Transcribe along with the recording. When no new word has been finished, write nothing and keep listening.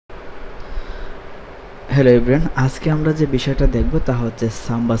Hello everyone, আজকে আমরা যে বিষয়টা দেখব তা হচ্ছে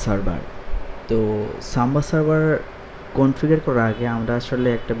সাম্বা সার্ভার। তো সাম্বা সার্ভার কনফিগার করার আগে আমরা আসলে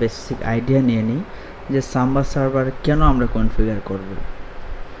একটা বেসিক আইডিয়া নিয়ে নিই যে সাম্বা সার্ভার কেন আমরা কনফিগার করব।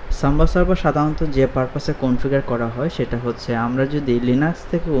 সাম্বা সার্ভার সাধারণত যে পারপাসে কনফিগার করা হয় সেটা হচ্ছে আমরা যদি লিনাক্স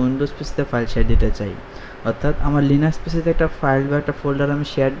থেকে উইন্ডোজ পিসিতে ফাইল শেয়ার দিতে চাই, অর্থাৎ আমার লিনাক্স পিসিতে একটা ফাইল বা একটা ফোল্ডার আমি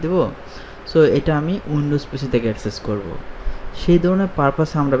শেয়ার দেব, সো এটা আমি উইন্ডোজ পিসি থেকে অ্যাক্সেস করব। সেই ধরনের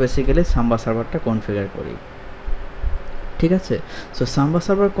পারপাসে আমরা বেসিক্যালি সাম্বা সার্ভারটা কনফিগার করি। ঠিক আছে, সো সাম্বা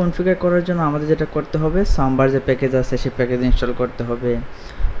সার্ভার কনফিগার করার জন্য আমাদের যেটা করতে হবে, সাম্বার যে প্যাকেজ আছে সেই প্যাকেজ ইনস্টল করতে হবে,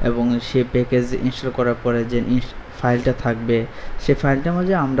 এবং সেই প্যাকেজ ইনস্টল করার পরে যে ফাইলটা থাকবে সেই ফাইলটার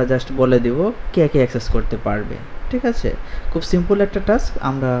মধ্যে আমরা জাস্ট বলে দিব কে কে অ্যাক্সেস করতে পারবে। ঠিক আছে, খুব সিম্পল একটা টাস্ক,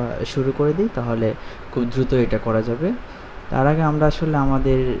 আমরা শুরু করে দিই, তাহলে খুব দ্রুত এটা করা যাবে। তার আগে আমরা আসলে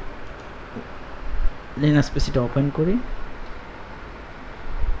আমাদের লিনাক্স পিসিটা ওপেন করি।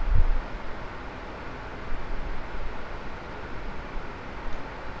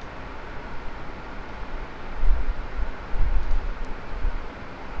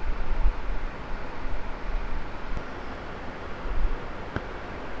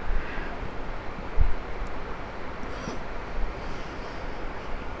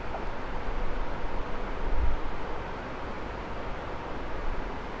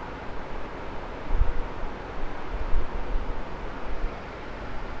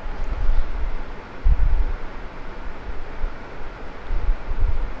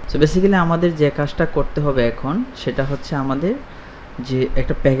 সো বেসিক্যালি আমাদের যে কাজটা করতে হবে এখন সেটা হচ্ছে আমাদের যে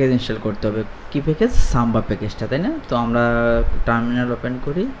একটা প্যাকেজ ইনস্টল করতে হবে। কি প্যাকেজ? সাম্বা প্যাকেজটা, তাই না? তো আমরা টার্মিনাল ওপেন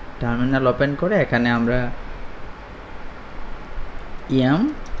করি, টার্মিনাল ওপেন করে এখানে আমরা yum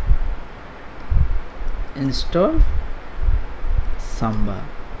install SAMBA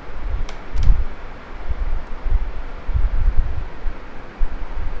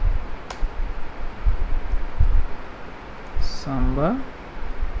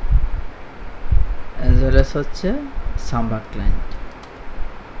as well as হচ্ছে SAMBA client।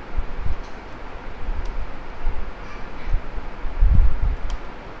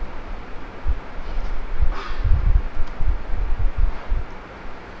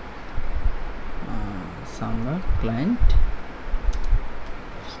 SAMBA client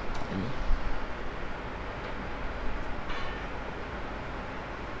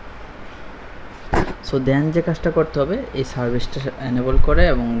so then যে কাজটা করতে হবে, এই সার্ভিসটা এনেবল করে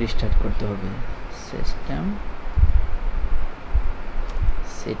এবং রিস্টার্ট করতে হবে। System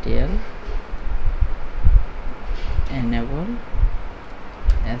ctl enable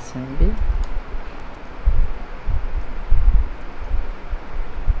SAMBA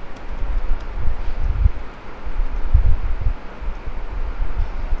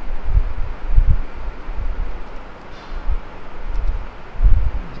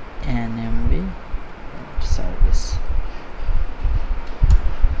service.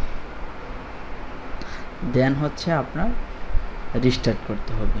 দেন হচ্ছে আপনার রিস্টার্ট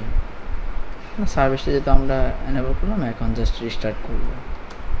করতে হবে। সার্ভিসটা যেহেতু আমরা এনেবল করলাম, এখন জাস্ট রিস্টার্ট করব।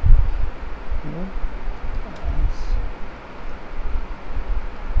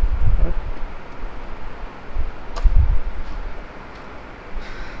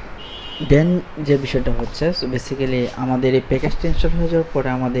 দেন যে বিষয়টা হচ্ছে, সো বেসিক্যালি আমাদের এই প্যাকেজটা ইনস্টল হয়ে যাওয়ার পরে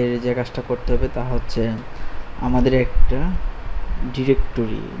আমাদের যে কাজটা করতে হবে তা হচ্ছে আমাদের একটা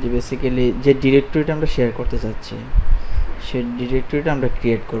ডিরেক্টরি, যে বেসিক্যালি যে ডিরেক্টরিটা আমরা শেয়ার করতে চাচ্ছি সেই ডিরেক্টরিটা আমরা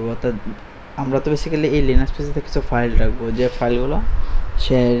ক্রিয়েট করব। অর্থাৎ আমরা তো বেসিক্যালি এই লিনাক্স পিসিতে কিছু ফাইল রাখবো, যে ফাইলগুলো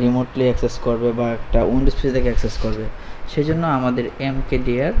সে রিমোটলি অ্যাক্সেস করবে বা একটা উইন্ডোজ পিসি থেকে অ্যাক্সেস করবে। সেই জন্য আমাদের mkdir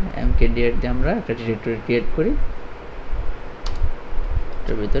দিয়ে আমরা একটা ডিরেক্টরি ক্রিয়েট করি,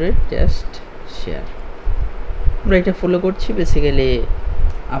 এটার ভিতরে টেস্ট শেয়ার। আমরা এটা ফলো করছি, বেসিক্যালি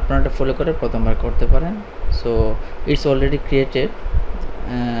আপনারা এটা ফলো করে প্রথমবার করতে পারেন। So it's already created.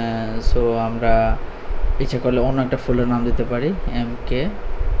 So আমরা ইচ্ছা করলে অন্য একটা ফোল্ডার নাম দিতে পারি, mkdir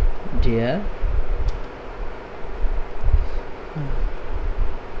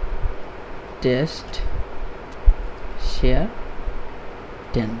টেস্ট শেয়ার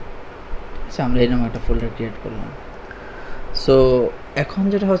 10। আচ্ছা, আমরা এই নামে একটা ফোল্ডার ক্রিয়েট করলাম। সো এখন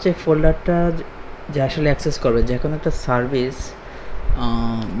যেটা হচ্ছে ফোল্ডারটা যে আসলে অ্যাক্সেস করবে, যে কোনো একটা সার্ভিস,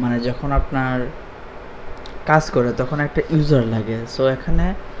 মানে যখন আপনার কাজ করে তখন একটা ইউজার লাগে। সো এখানে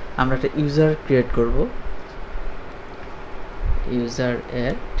আমরা একটা ইউজার ক্রিয়েট করব, user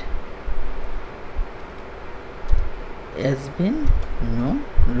at has been no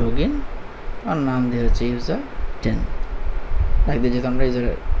login, আর নাম দিয়ে হচ্ছে ইউজার 10 লাগবে, যেহেতু আমরা ইউজার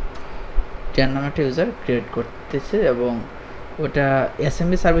 10 নামে একটা ইউজার ক্রিয়েট করতেছে এবং ওটা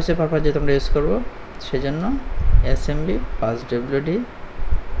SAMBA সার্ভিসের পারপাস যেহেতু আমরা ইউজ করবো, সেজন্য SAMBA +wd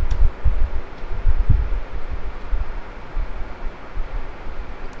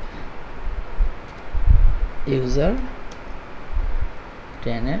ইউজার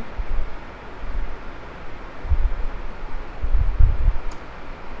 10 এর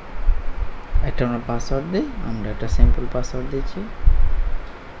একটা আমরা পাসওয়ার্ড দিই, আমরা একটা সিম্পল পাসওয়ার্ড দিচ্ছি।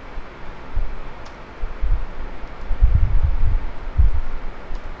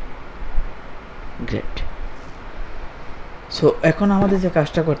 গ্রেট। সো এখন আমাদের যে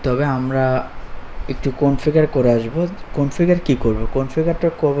কাজটা করতে হবে, আমরা একটু কনফিগার করে আসব। কনফিগার কি করব? কনফিগারটা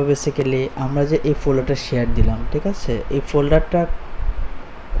করব বেসিক্যালি আমরা যে এই ফোল্ডারটা শেয়ার দিলাম, ঠিক আছে, এই ফোল্ডারটা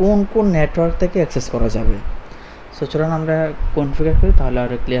কোন কোন নেটওয়ার্ক থেকে অ্যাক্সেস করা যাবে। সো চলুন আমরা কনফিগার করি, তাহলে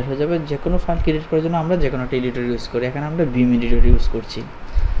আরও ক্লিয়ার হয়ে যাবে। যে কোনো ফাইল ক্রিয়েট করার জন্য আমরা যে কোনো একটা এডিটর ইউজ করি, এখানে আমরা বিম এডিটর ইউজ করছি।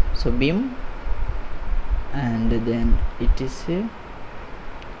 So beam and then etc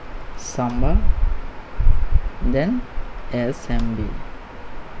samba then SMB,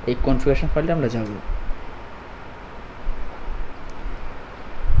 এই কনফিগারেশন ফাইলে আমরা যাব।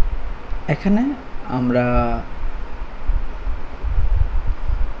 এখানে আমরা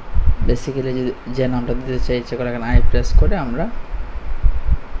বেসিক্যালি যে নামটা দিতে চাই, ইচ্ছে করে এখানে আই প্রেস করে আমরা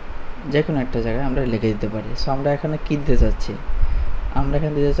যে কোনো একটা জায়গায় আমরা লিখে দিতে পারি। সো আমরা এখানে কী দিতে চাচ্ছি, আমরা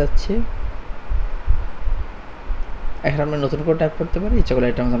এখানে দিতে চাচ্ছি, এখানে আমরা নতুন করে টাইপ করতে পারি, ইচ্ছে করে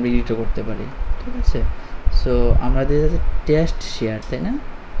এটা আমরা এডিটও করতে পারি, ঠিক আছে। সো আমরা দিতে চাচ্ছি টেস্ট শেয়ার, তাই না,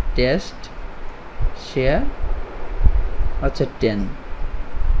 টেস্ট শেয়ার আচ্ছা 10,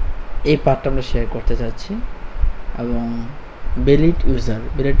 এই পার্টটা আমরা শেয়ার করতে চাচ্ছি। এবং ভ্যালিড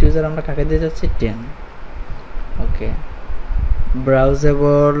ইউজার আমরা কাকে দিয়ে যাচ্ছি, 10। ওকে,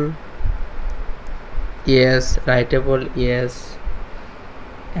 ব্রাউজেবল yes, writable yes,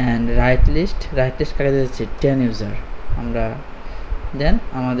 and right list কাকে দিয়ে যাচ্ছি, 10 ইউজার আমরা। দেন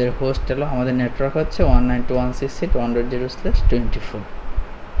আমাদের হোস্ট হলো, আমাদের নেটওয়ার্ক হচ্ছে 192.168.1.0/24।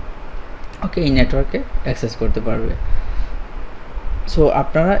 ওকে, এই নেটওয়ার্কে অ্যাক্সেস করতে পারবে। সো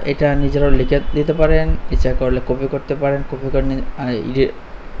আপনারা এটা নিজেরাও লিখে দিতে পারেন, ইচ্ছা করলে কপি করতে পারেন, কপি করে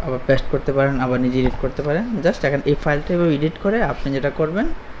আবার পেস্ট করতে পারেন, আবার নিজে এডিট করতে পারেন। জাস্ট এখন এই ফাইলটা এভাবে এডিট করে আপনি যেটা করবেন,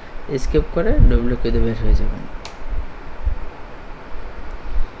 স্কিপ করে ডব্লিউকে দিয়ে বের হয়ে যাবেন।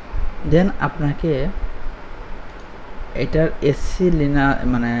 দেন আপনাকে এটার এসি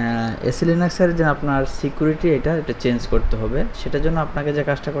লিনাক্সের যে আপনার সিকিউরিটি এটা চেঞ্জ করতে হবে। সেটার জন্য আপনাকে যে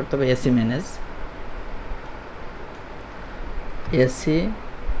কাজটা করতে হবে, এসি ম্যানেজ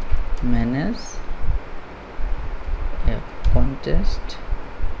কন্টেস্ট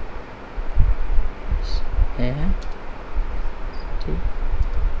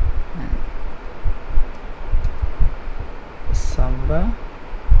সাম্বা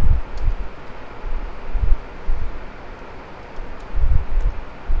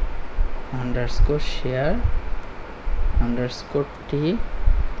 _share _t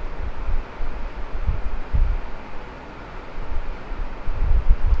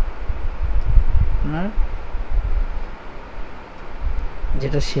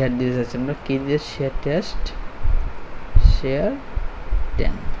যেটা শেয়ার দিয়ে যাচ্ছে, আমরা কি দিয়ে শেয়ার, টেস্ট শেয়ার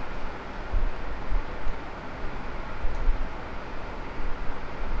 10।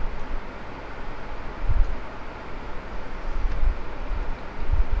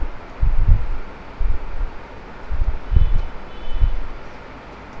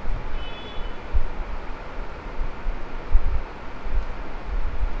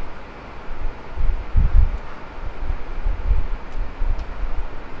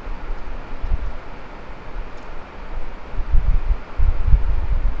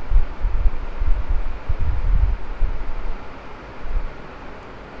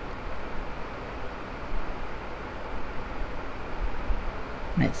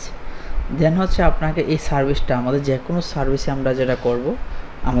 দেন হচ্ছে আপনাকে এই সার্ভিসটা, আমাদের যে কোনো সার্ভিসে আমরা যেটা করব,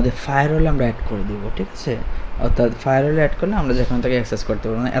 আমাদের ফায়ারওয়ালে আমরা অ্যাড করে দিব, ঠিক আছে। অর্থাৎ ফায়ারওয়ালে অ্যাড করলে আমরা যেখান থেকে অ্যাক্সেস করতে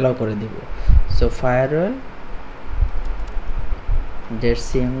পারবো, মানে অ্যালাউ করে দিব। সো ফায়ারওয়াল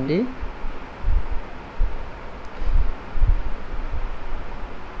 .cmd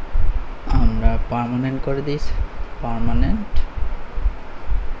আমরা পার্মানেন্ট করে দিই, পার্মানেন্ট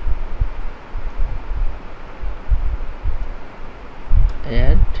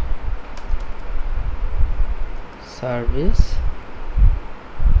অ্যাড সার্ভিস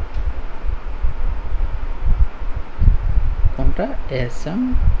কোনটা,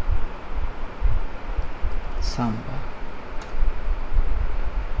 SAMBA।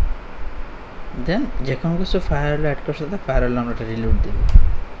 দেন যে কোনো কিছু ফায়ারওয়াল অ্যাড করার সাথে ফায়ারওয়াল আমরা একটা রিলোড দেব।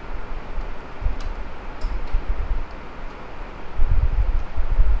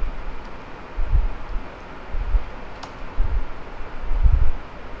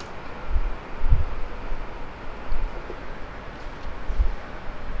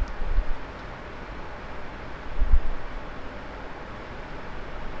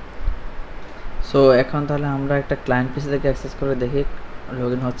 সো এখন তাহলে আমরা একটা ক্লায়েন্ট পিসি থেকে অ্যাক্সেস করে দেখি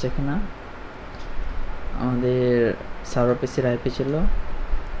লগ ইন হচ্ছে কিনা। আমাদের সার্ভার পিসির আইপি ছিল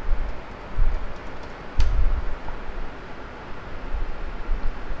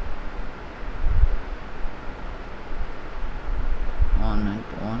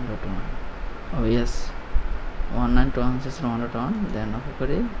 192.1.1. Oh yes, 192.1.1. Then ওকে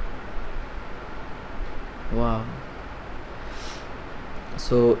করি। ওয়াও,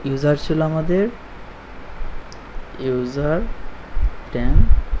 সো ইউজার ছিল আমাদের ইউজার 10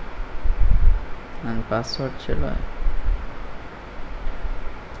 and পাসওয়ার্ড ছিল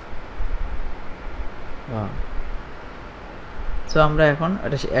ওয়াও। সো আমরা এখন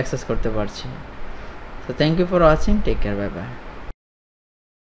এটা অ্যাক্সেস করতে পারছি। So thank you for watching, take care, bye bye.